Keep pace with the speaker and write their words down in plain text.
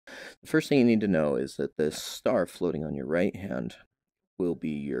The first thing you need to know is that this star floating on your right hand will be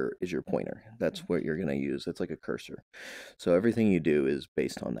your pointer. That's what you're going to use. It's like a cursor. So everything you do is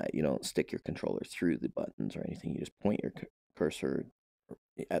based on that. You don't stick your controller through the buttons or anything. You just point your cursor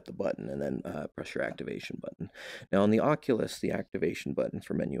at the button and then press your activation button. Now on the Oculus, the activation button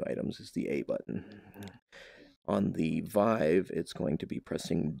for menu items is the A button. On the Vive, it's going to be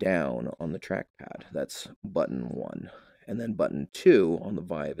pressing down on the trackpad. That's button 1. And then button 2 on the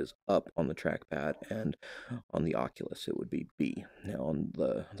Vive is up on the trackpad, and on the Oculus it would be B. Now on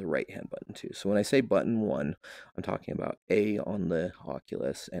the right hand button 2. So when I say button 1, I'm talking about A on the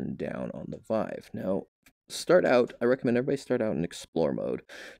Oculus and down on the Vive. Now I recommend everybody start out in explore mode,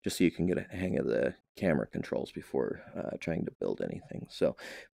 just so you can get a hang of the camera controls before trying to build anything. So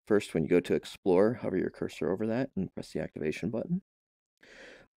first, when you go to explore, hover your cursor over that and press the activation button.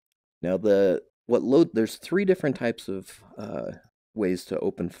 Now there's 3 different types of ways to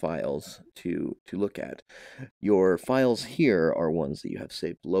open files to look at. Your files here are ones that you have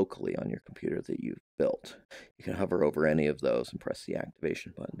saved locally on your computer that you've built. You can hover over any of those and press the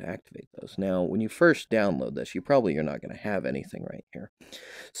activation button to activate those. Now, when you first download this, you're not going to have anything right here.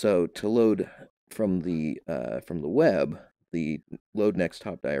 So to load from the web, the load next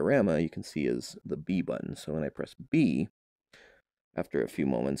top diorama you can see is the B button. So when I press B, after a few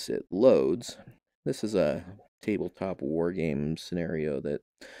moments it loads. This is a tabletop war game scenario that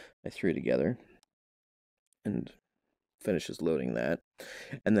I threw together, and finishes loading that.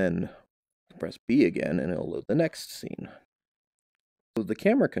 And then press B again and it'll load the next scene. So the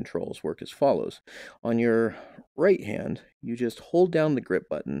camera controls work as follows. On your right hand, you just hold down the grip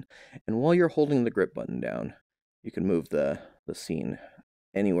button, and while you're holding the grip button down, you can move the scene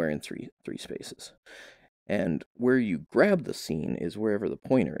anywhere in three spaces. And where you grab the scene is wherever the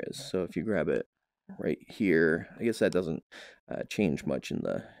pointer is. So if you grab it right here, I guess that doesn't change much in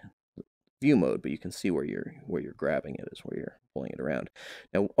the view mode, but you can see where you're grabbing it is where you're pulling it around.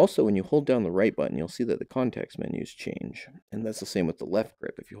 Now also when you hold down the right button, you'll see that the context menus change, and that's the same with the left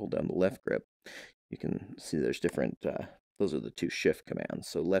grip. If you hold down the left grip, you can see there's different those are the 2 shift commands.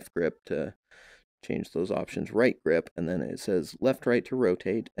 So left grip to change those options, right grip, and then it says left right to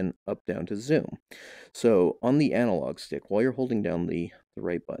rotate and up down to zoom. So on the analog stick, while you're holding down the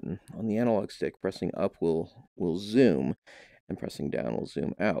right button, on the analog stick, pressing up will zoom, and pressing down will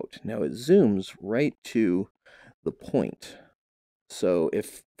zoom out. Now it zooms right to the point. So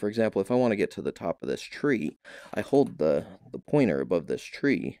if, for example, if I want to get to the top of this tree, I hold the pointer above this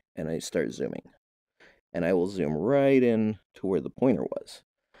tree and I start zooming. And I will zoom right in to where the pointer was.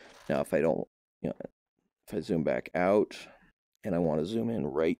 Now if I don't, if I zoom back out and I want to zoom in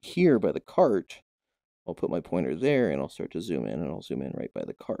right here by the cart, I'll put my pointer there and I'll start to zoom in, and I'll zoom in right by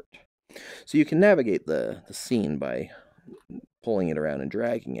the cart. So you can navigate the scene by pulling it around and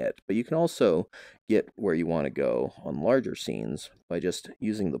dragging it, but you can also get where you want to go on larger scenes by just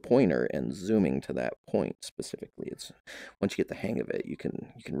using the pointer and zooming to that point specifically. It's once you get the hang of it, you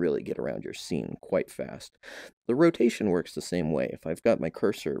can really get around your scene quite fast. The rotation works the same way. If I've got my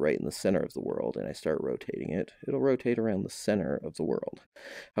cursor right in the center of the world and I start rotating it, it'll rotate around the center of the world.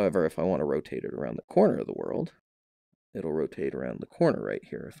 However, if I want to rotate it around the corner of the world, it'll rotate around the corner right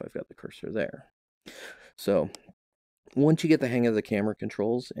here if I've got the cursor there. So once you get the hang of the camera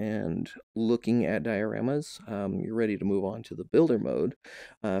controls and looking at dioramas, you're ready to move on to the builder mode.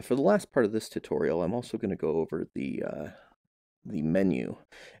 For the last part of this tutorial, I'm also going to go over the menu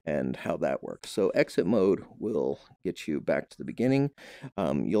and how that works. So exit mode will get you back to the beginning.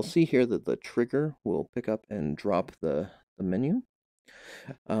 You'll see here that the trigger will pick up and drop the menu.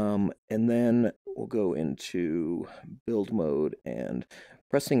 And then we'll go into build mode, and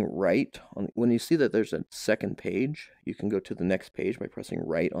pressing right on, when you see that there's a second page, you can go to the next page by pressing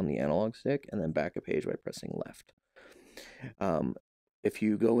right on the analog stick, and then back a page by pressing left. If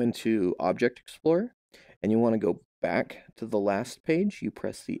you go into Object Explorer and you want to go back to the last page, you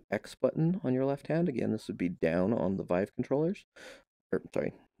press the X button on your left hand. Again, this would be down on the Vive controllers, or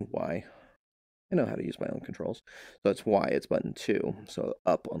sorry, Y. I know how to use my own controls. So that's Y, it's button 2. So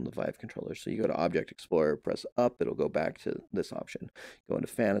up on the Vive controller. So you go to Object Explorer, press up, it'll go back to this option. Go into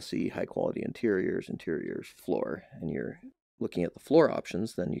Fantasy, High Quality Interiors, Interiors, Floor. And you're looking at the floor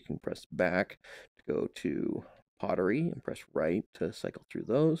options, then you can press back to go to Pottery and press right to cycle through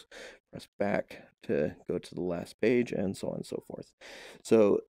those. Press back to go to the last page, and so on and so forth.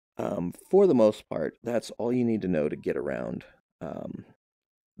 So for the most part, that's all you need to know to get around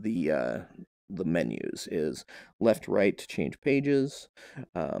the menus. Is left right to change pages,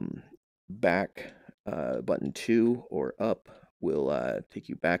 back button 2, or up will take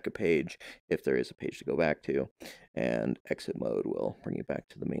you back a page if there is a page to go back to, and exit mode will bring you back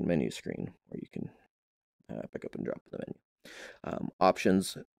to the main menu screen where you can pick up and drop the menu.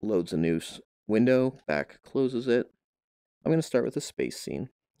 Options loads a new window, back closes it. I'm going to start with a space scene,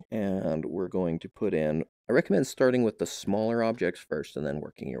 and we're going to put in, I recommend starting with the smaller objects first and then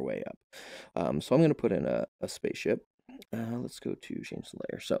working your way up. So I'm going to put in a spaceship. Let's go to change the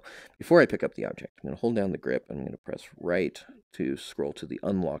layer. So before I pick up the object, I'm going to hold down the grip and I'm going to press right to scroll to the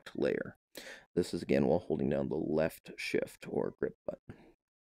unlocked layer. This is again while holding down the left shift or grip button.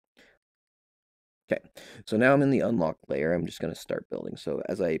 Okay, so now I'm in the unlock layer. I'm just going to start building. So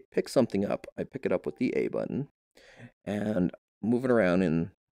as I pick something up, I pick it up with the A button and move it around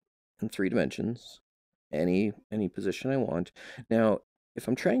in 3 dimensions, any position I want. Now, if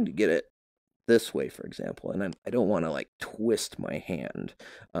I'm trying to get it this way, for example, and I don't want to like twist my hand,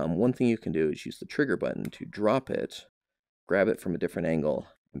 one thing you can do is use the trigger button to drop it, grab it from a different angle,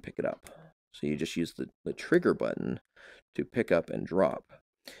 and pick it up. So you just use the trigger button to pick up and drop.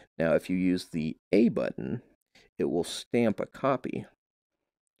 Now, if you use the A button, it will stamp a copy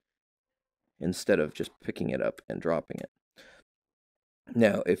instead of just picking it up and dropping it.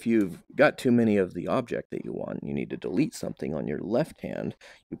 Now, if you've got too many of the object that you want, you need to delete something on your left hand,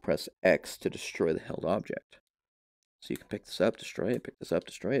 you press X to destroy the held object. So you can pick this up, destroy it, pick this up,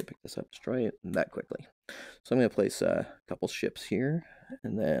 destroy it, pick this up, destroy it, and that quickly. So I'm going to place a couple ships here,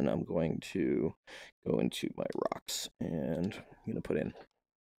 and then I'm going to go into my rocks, and I'm going to put in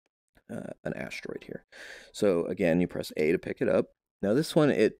an asteroid here. So again, you press A to pick it up. Now this one,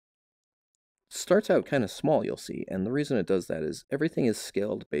 it starts out kind of small, you'll see, and the reason it does that is everything is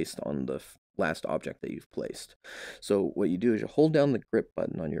scaled based on the last object that you've placed. So what you do is you hold down the grip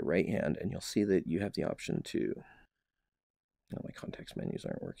button on your right hand, and you'll see that you have the option to... Oh, my context menus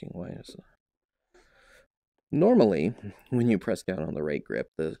aren't working. Why is it? Normally, when you press down on the right grip,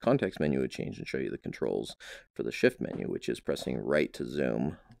 the context menu would change and show you the controls for the shift menu, which is pressing right to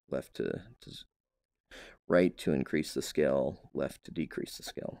zoom, left to right to increase the scale, left to decrease the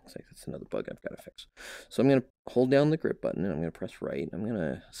scale. Looks like that's another bug I've got to fix. So I'm going to hold down the grip button, and I'm going to press right. I'm going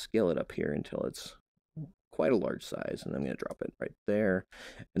to scale it up here until it's quite a large size, and I'm going to drop it right there.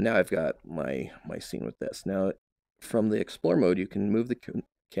 And now I've got my scene with this. Now, from the Explore mode, you can move the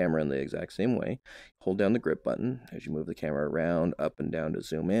camera in the exact same way. Hold down the grip button as you move the camera around, up and down to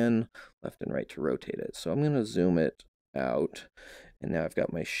zoom in, left and right to rotate it. So I'm going to zoom it out, and now I've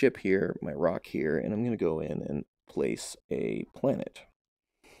got my ship here, my rock here, and I'm going to go in and place a planet.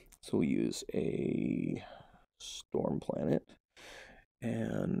 So we use a storm planet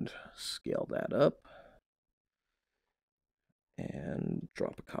and scale that up and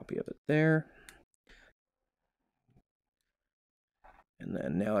drop a copy of it there. And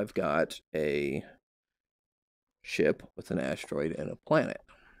then now I've got a ship with an asteroid and a planet,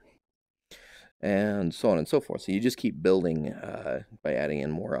 and so on and so forth. So you just keep building by adding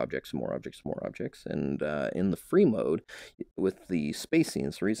in more objects, more objects, more objects. And in the free mode, with the space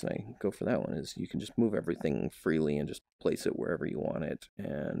scenes, the reason I go for that one is you can just move everything freely and just place it wherever you want it,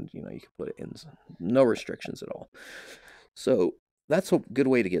 and you can put it in, no restrictions at all. So that's a good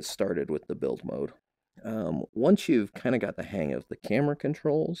way to get started with the build mode. Once you've kind of got the hang of the camera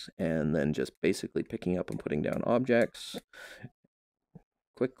controls and then just basically picking up and putting down objects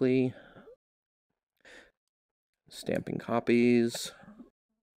quickly, stamping copies,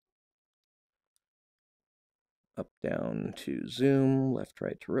 up, down to zoom, left,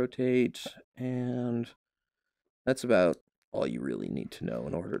 right to rotate, and that's about all you really need to know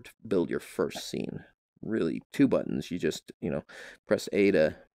in order to build your first scene. Really, 2 buttons. You just, press A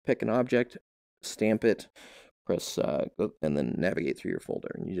to pick an object, stamp it, press and then navigate through your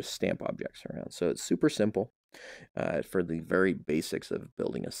folder, and you just stamp objects around. So it's super simple for the very basics of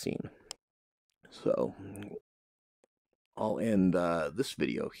building a scene. So I'll end this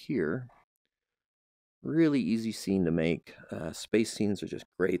video here. Really easy scene to make. Space scenes are just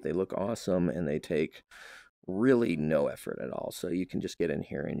great. They look awesome, and they take really no effort at all. So you can just get in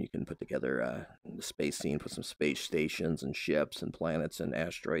here and you can put together the space scene, put some space stations and ships and planets and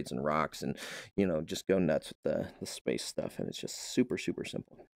asteroids and rocks, and just go nuts with the space stuff. And it's just super, super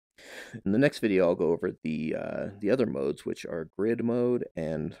simple. In the next video, I'll go over the other modes, which are grid mode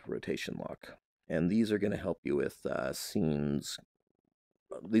and rotation lock. And these are going to help you with scenes.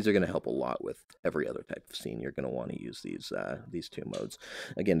 These are going to help a lot with every other type of scene. You're going to want to use these 2 modes.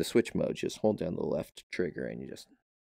 Again, to switch modes, just hold down the left trigger and you just